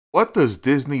What does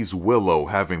Disney's Willow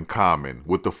have in common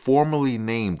with the formerly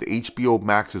named HBO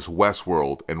Max's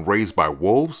Westworld and Raised by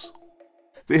Wolves?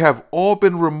 They have all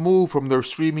been removed from their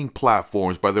streaming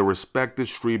platforms by their respective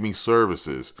streaming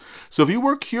services. So if you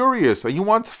were curious and you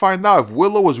wanted to find out if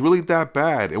Willow was really that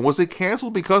bad and was it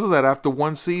canceled because of that after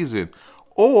one season,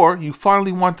 or you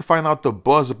finally want to find out the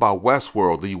buzz about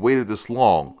Westworld and you waited this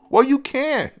long, well, you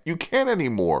can't. You can't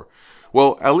anymore.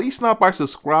 Well, at least not by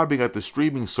subscribing at the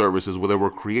streaming services where they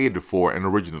were created for and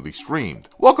originally streamed.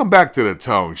 Welcome back to The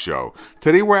Tone Show.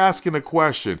 Today we're asking the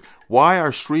question, why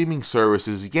are streaming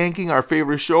services yanking our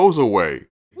favorite shows away?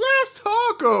 Let's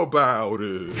talk about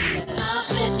it.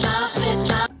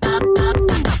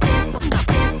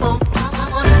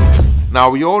 Now,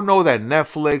 we all know that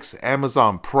Netflix,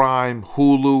 Amazon Prime,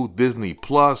 Hulu, Disney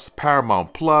Plus,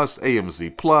 Paramount Plus,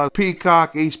 AMC Plus,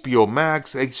 Peacock, HBO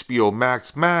Max, HBO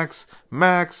Max Max,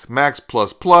 Max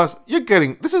Plus Plus.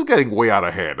 This is getting way out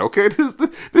of hand, okay?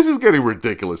 This is getting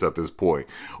ridiculous at this point.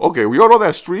 Okay, we all know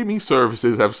that streaming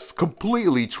services have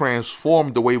completely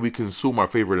transformed the way we consume our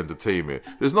favorite entertainment.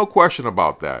 There's no question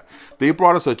about that. They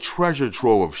brought us a treasure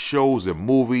trove of shows and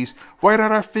movies right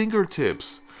at our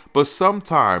fingertips. But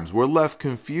sometimes we're left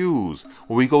confused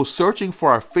when we go searching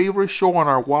for our favorite show on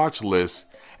our watch list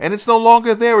and it's no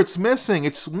longer there, it's missing,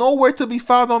 it's nowhere to be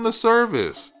found on the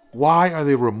service. Why are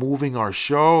they removing our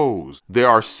shows? There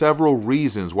are several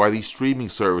reasons why these streaming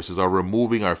services are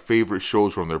removing our favorite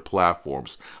shows from their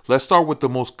platforms. Let's start with the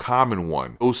most common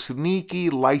one, those sneaky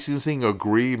licensing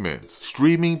agreements.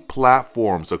 Streaming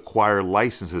platforms acquire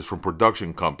licenses from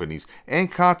production companies and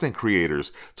content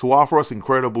creators to offer us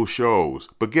incredible shows.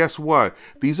 But guess what?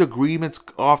 These agreements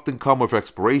often come with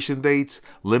expiration dates,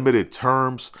 limited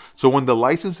terms. So when the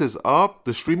license is up,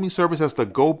 the streaming service has to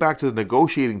go back to the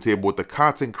negotiating table with the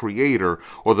content creator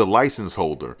or the license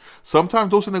holder.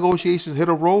 Sometimes those negotiations hit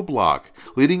a roadblock,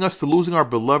 leading us to losing our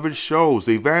beloved shows.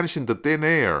 They vanish into thin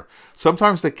air.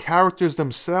 Sometimes the characters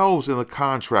themselves in the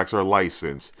contracts are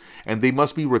licensed, and they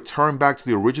must be returned back to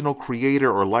the original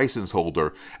creator or license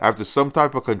holder after some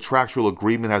type of contractual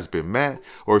agreement has been met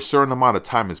or a certain amount of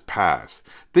time has passed.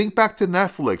 Think back to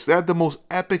Netflix. They had the most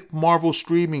epic Marvel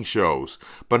streaming shows,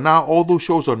 but now all those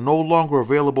shows are no longer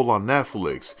available on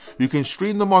Netflix. You can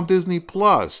stream them on Disney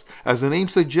Plus. As the name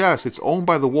suggests, it's owned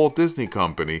by the Walt Disney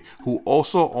Company, who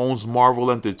also owns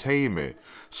Marvel Entertainment.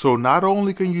 So not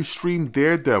only can you stream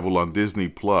Daredevil on Disney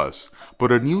Plus,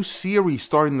 but a new series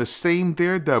starring the same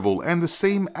Daredevil and the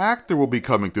same actor will be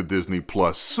coming to Disney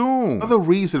Plus soon. Another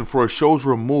reason for a show's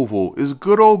removal is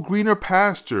good old greener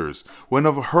pastures. When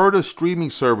a herd of streaming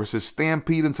services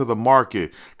stampede into the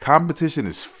market, competition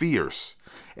is fierce,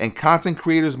 and content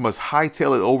creators must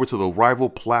hightail it over to the rival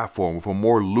platform with a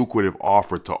more lucrative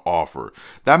offer to offer.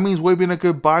 That means waving a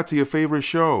goodbye to your favorite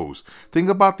shows. Think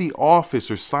about The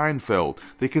Office or Seinfeld.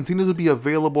 They continue to be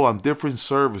available on different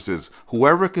services,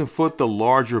 whoever can foot the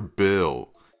larger bill.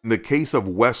 In the case of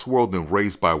Westworld and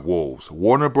Raised by Wolves,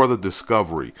 Warner Bros.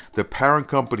 Discovery, the parent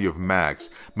company of Max,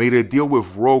 made a deal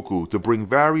with Roku to bring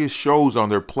various shows on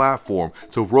their platform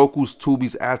to Roku's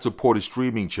Tubi's ad-supported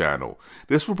streaming channel.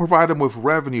 This will provide them with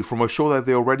revenue from a show that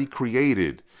they already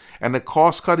created. And the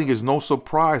cost cutting is no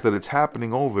surprise that it's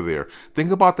happening over there.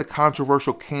 Think about the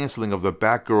controversial canceling of the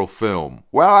Batgirl film.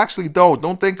 Well, actually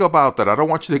don't think about that. I don't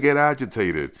want you to get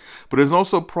agitated. But there's no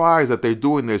surprise that they're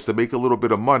doing this to make a little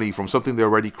bit of money from something they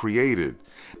already created.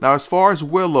 Now, as far as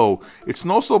Willow, it's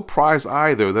no surprise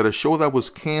either that a show that was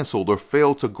canceled or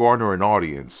failed to garner an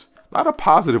audience. Not a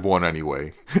positive one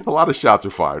anyway. A lot of shots are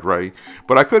fired, right?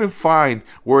 But I couldn't find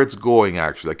where it's going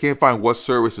actually. I can't find what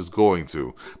service it's going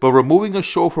to. But removing a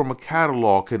show from a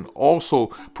catalog can also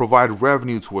provide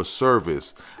revenue to a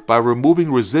service by removing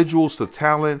residuals to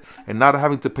talent and not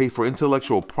having to pay for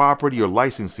intellectual property or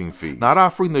licensing fees. Not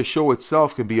offering the show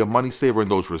itself can be a money saver in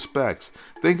those respects.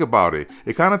 Think about it.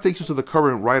 It kind of takes you to the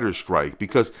current writer's strike,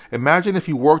 because imagine if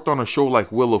you worked on a show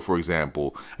like Willow, for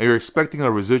example, and you're expecting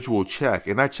a residual check,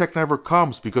 and that check never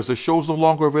comes because the show's no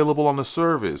longer available on the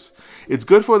service. It's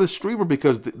good for the streamer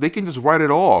because they can just write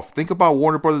it off. Think about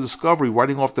Warner Bros. Discovery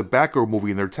writing off the Batgirl movie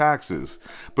in their taxes.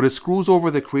 But it screws over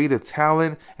the creative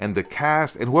talent and the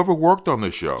cast and whoever worked on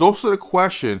the show. It's also the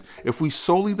question, if we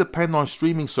solely depend on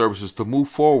streaming services to move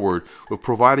forward with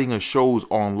providing us shows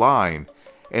online,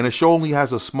 and a show only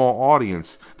has a small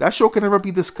audience, that show can never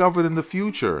be discovered in the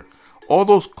future. All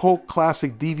those cult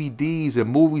classic DVDs and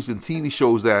movies and TV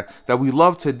shows that we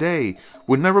love today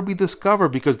would never be discovered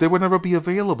because they would never be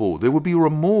available. They would be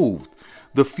removed.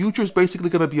 The future is basically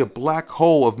going to be a black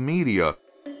hole of media.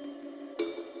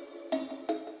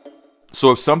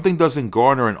 So if something doesn't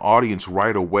garner an audience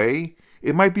right away,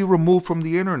 it might be removed from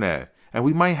the internet. And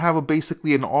we might have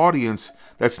basically an audience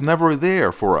that's never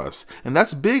there for us. And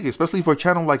that's big, especially for a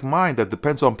channel like mine that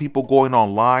depends on people going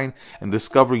online and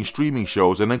discovering streaming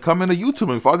shows and then coming to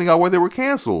YouTube and finding out why they were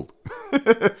canceled.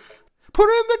 Put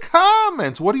it in the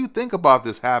comments. What do you think about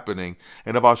this happening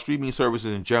and about streaming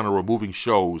services in general removing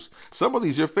shows? Some of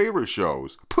these are your favorite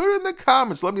shows. Put it in the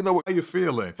comments. Let me know how you're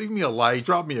feeling. Leave me a like.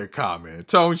 Drop me a comment.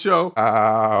 Tone Show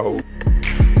out.